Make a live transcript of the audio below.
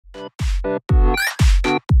Hey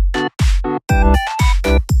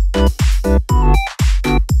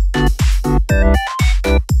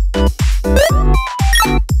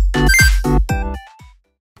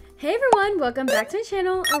everyone, welcome back to my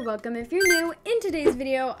channel, or welcome if you're new. In today's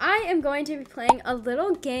video, I am going to be playing a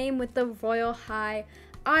little game with the Royal High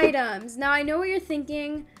items. Now, I know what you're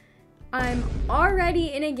thinking. I'm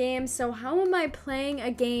already in a game, so how am I playing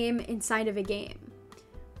a game inside of a game?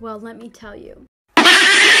 Well, let me tell you.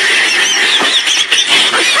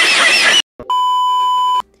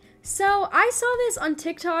 So, I saw this on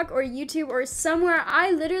TikTok or YouTube or somewhere.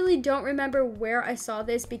 I literally don't remember where I saw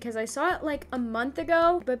this because I saw it like a month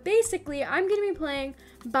ago. But basically, I'm going to be playing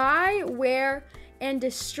Buy, Wear, and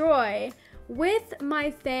Destroy with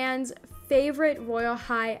my fans' favorite Royal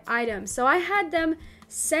High items. So, I had them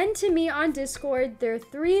send to me on Discord their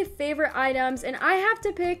 3 favorite items, and I have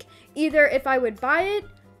to pick either if I would buy it,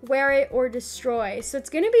 wear it, or destroy. So, it's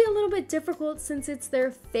going to be a little bit difficult since it's their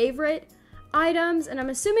favorite items, and I'm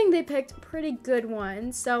assuming they picked pretty good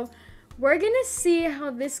ones, so we're gonna see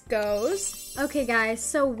how this goes. Okay guys,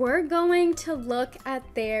 so we're going to look at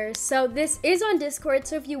theirs. So this is on Discord,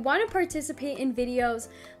 so if you want to participate in videos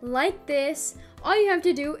like this, all you have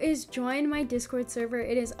to do is join my Discord server.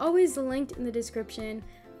 It is always linked in the description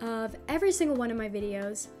of every single one of my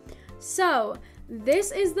videos. So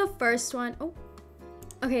this is the first one. Oh,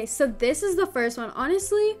 okay, so this is the first one.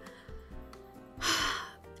 Honestly,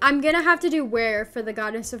 I'm gonna have to do wear for the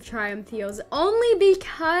Goddess of Triumph heels, only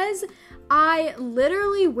because I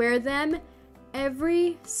literally wear them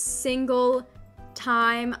every single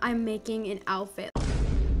time I'm making an outfit.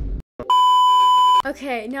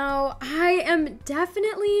 Okay, now I am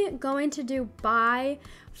definitely going to do buy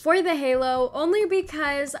for the halo, only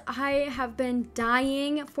because I have been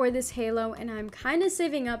dying for this halo and I'm kind of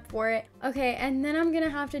saving up for it. Okay, and then I'm gonna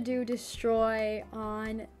have to do destroy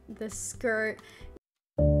on the skirt.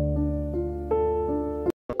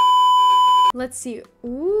 Let's see.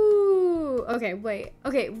 Ooh, okay, wait.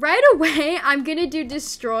 Okay, right away, I'm gonna do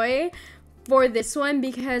destroy for this one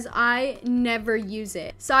because I never use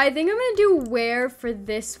it. So I think I'm gonna do wear for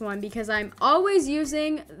this one because I'm always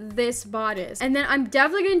using this bodice. And then I'm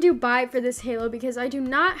definitely gonna do buy for this halo because I do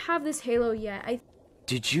not have this halo yet.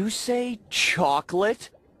 Did you say chocolate?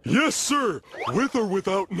 Yes, sir. With or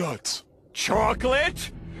without nuts.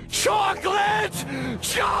 Chocolate? Chocolate!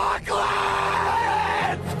 Chocolate!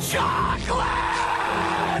 Chocolate!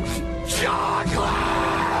 Chocolate!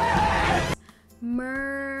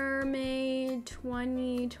 Mermaid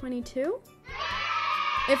 2022?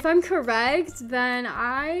 If I'm correct, then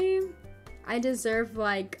I deserve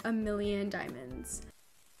like 1,000,000 diamonds.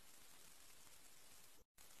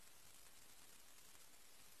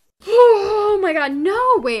 Oh my god,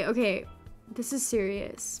 no! Wait, okay. This is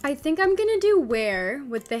serious. I think I'm gonna do wear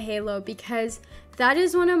with the halo because that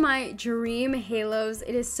is one of my dream halos.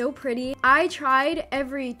 It is so pretty. I tried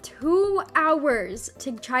every 2 hours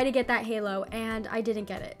to try to get that halo and I didn't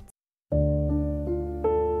get it.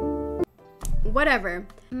 Whatever.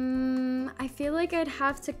 I feel like I'd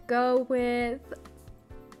have to go with,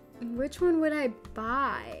 which one would I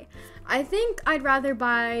buy? I think I'd rather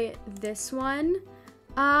buy this one.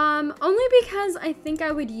 Only because I think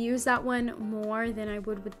I would use that one more than I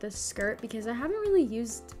would with the skirt because I haven't really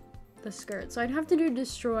used the skirt. So I'd have to do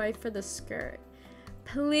destroy for the skirt.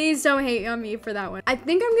 Please don't hate on me for that one. I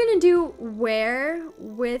think I'm gonna do wear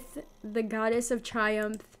with the Goddess of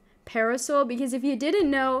Triumph parasol because if you didn't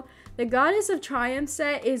know, the Goddess of Triumph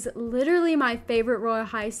set is literally my favorite Royal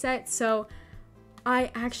High set. So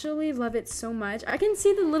I actually love it so much. I can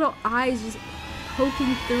see the little eyes just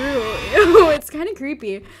poking through. Ew, it's kind of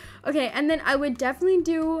creepy. Okay, and then I would definitely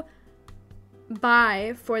do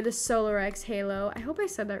buy for the SolarX halo. I hope I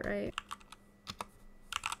said that right.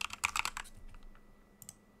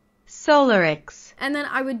 SolarX. And then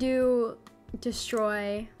I would do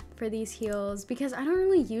destroy for these heels because I don't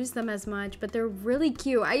really use them as much, but they're really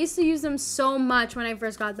cute. I used to use them so much when I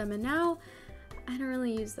first got them, and now I don't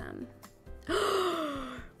really use them.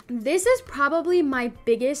 This is probably my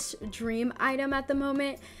biggest dream item at the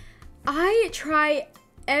moment. I try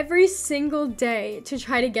every single day to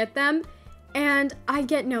try to get them, and I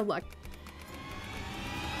get no luck.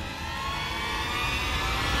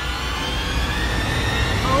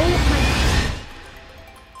 Oh my.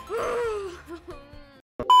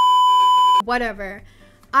 Whatever.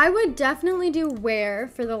 I would definitely do wear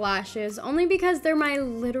for the lashes, only because they're my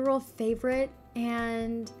literal favorite,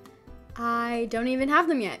 and I don't even have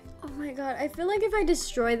them yet. Oh my god, I feel like if I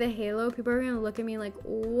destroy the halo, people are gonna look at me like,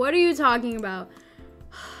 what are you talking about?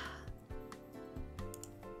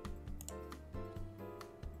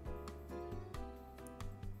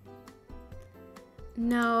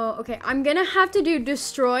 No, okay, I'm gonna have to do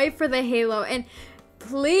destroy for the halo, and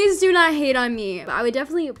please do not hate on me. I would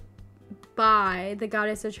definitely buy the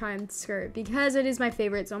Goddess of Triumph skirt because it is my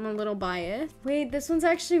favorite, so I'm a little biased. Wait, this one's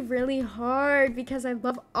actually really hard because I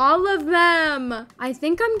love all of them. I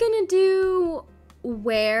think I'm gonna do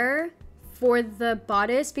wear for the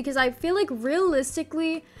bodice because I feel like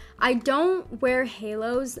realistically, I don't wear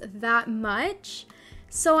halos that much.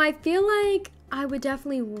 So I feel like I would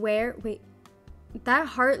definitely wear, wait, that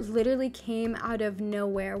heart literally came out of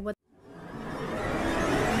nowhere. What?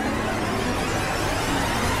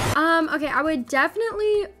 Okay, I would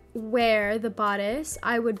definitely wear the bodice.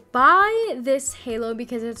 I would buy this halo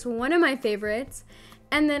because it's one of my favorites.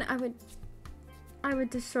 And then I would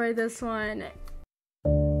destroy this one.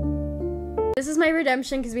 This is my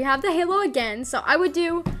redemption because we have the halo again. So I would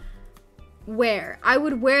do wear. I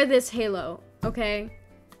would wear this halo, okay?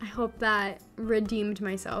 I hope that redeemed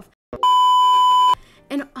myself.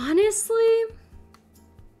 And honestly,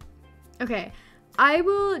 okay, I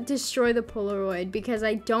will destroy the Polaroid because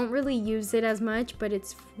I don't really use it as much, but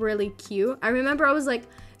it's really cute. I remember I was like,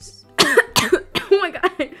 oh my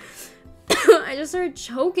God. I just started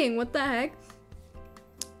choking, what the heck?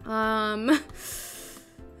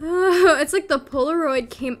 It's like the Polaroid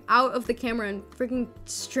came out of the camera and freaking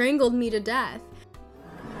strangled me to death.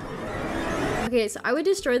 Okay, so I would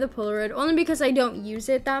destroy the Polaroid only because I don't use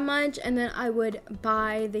it that much, and then I would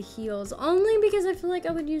buy the heels only because I feel like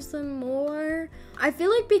I would use them more. I feel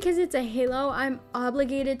like because it's a halo, I'm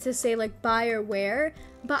obligated to say like buy or wear,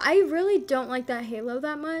 but I really don't like that halo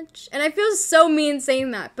that much. And I feel so mean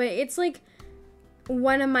saying that, but it's like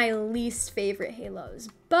one of my least favorite halos.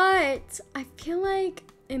 But I feel like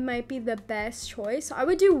it might be the best choice. So I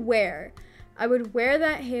would do wear. I would wear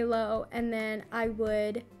that halo, and then I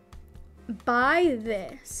would buy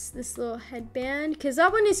this little headband because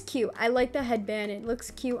that one is cute. I like the headband, it looks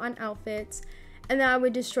cute on outfits. And then I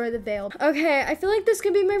would destroy the veil. Okay, I feel like this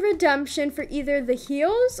could be my redemption for either the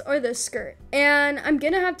heels or the skirt, and I'm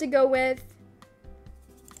gonna have to go with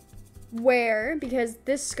wear because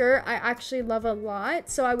this skirt I actually love a lot.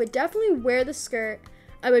 So I would definitely wear the skirt,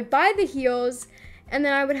 I would buy the heels, and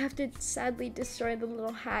then I would have to sadly destroy the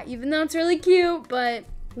little hat, even though it's really cute. But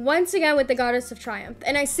once again with the Goddess of Triumph,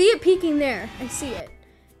 and I see it peeking there, I see it.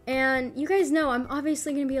 And you guys know I'm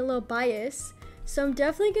obviously gonna be a little biased, so I'm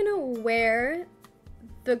definitely gonna wear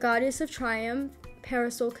the Goddess of Triumph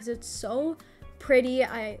parasol because it's so pretty.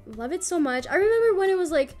 I love it so much. I remember when it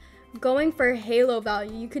was like going for halo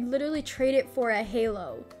value, you could literally trade it for a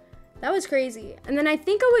halo. That was crazy. And then I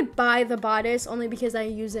think I would buy the bodice only because I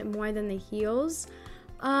use it more than the heels.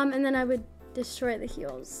 And then I would destroy the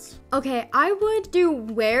heels. Okay, I would do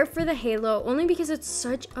wear for the halo only because it's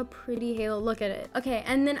such a pretty halo. Look at it. Okay,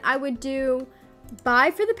 and then I would do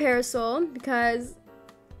buy for the parasol because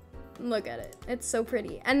look at it. It's so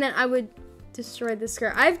pretty. And then I would destroy the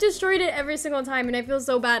skirt. I've destroyed it every single time and I feel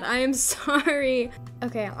so bad. I am sorry.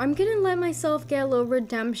 Okay, I'm gonna let myself get a little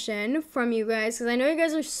redemption from you guys because I know you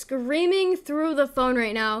guys are screaming through the phone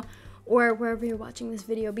right now or wherever you're watching this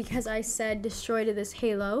video because I said destroy to this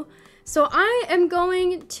halo. So I am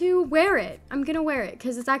going to wear it. I'm gonna wear it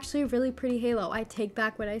because it's actually a really pretty halo. I take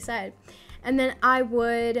back what I said. And then I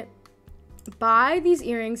would buy these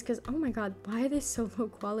earrings because, oh my God, why are they so low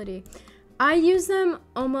quality? I use them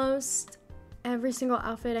almost every single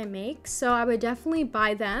outfit I make, so I would definitely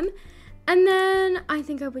buy them. And then I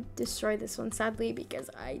think I would destroy this one, sadly, because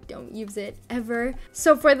I don't use it ever.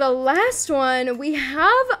 So for the last one, we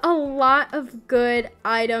have a lot of good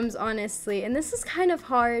items, honestly. And this is kind of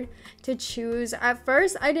hard to choose. At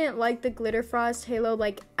first, I didn't like the glitter frost halo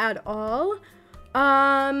like at all.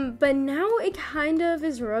 But now it kind of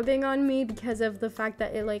is rubbing on me because of the fact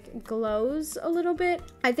that it like glows a little bit.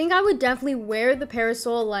 I think I would definitely wear the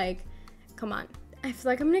parasol, like, come on. I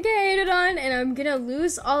feel like I'm gonna get hated on and I'm gonna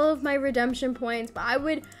lose all of my redemption points, but I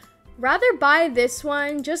would rather buy this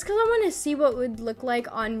one just because I want to see what it would look like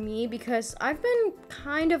on me because I've been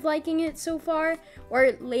kind of liking it so far,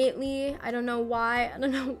 or lately. I don't know why. I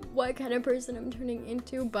don't know what kind of person I'm turning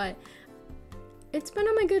into, but it's been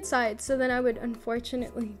on my good side. So then I would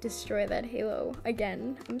unfortunately destroy that halo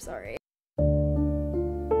again. I'm sorry.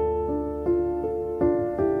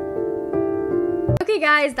 Okay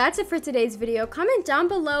guys, that's it for today's video. Comment down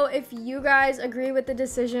below if you guys agree with the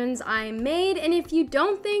decisions I made, and if you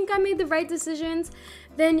don't think I made the right decisions,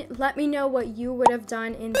 then let me know what you would have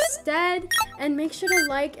done instead, and make sure to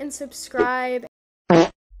like and subscribe.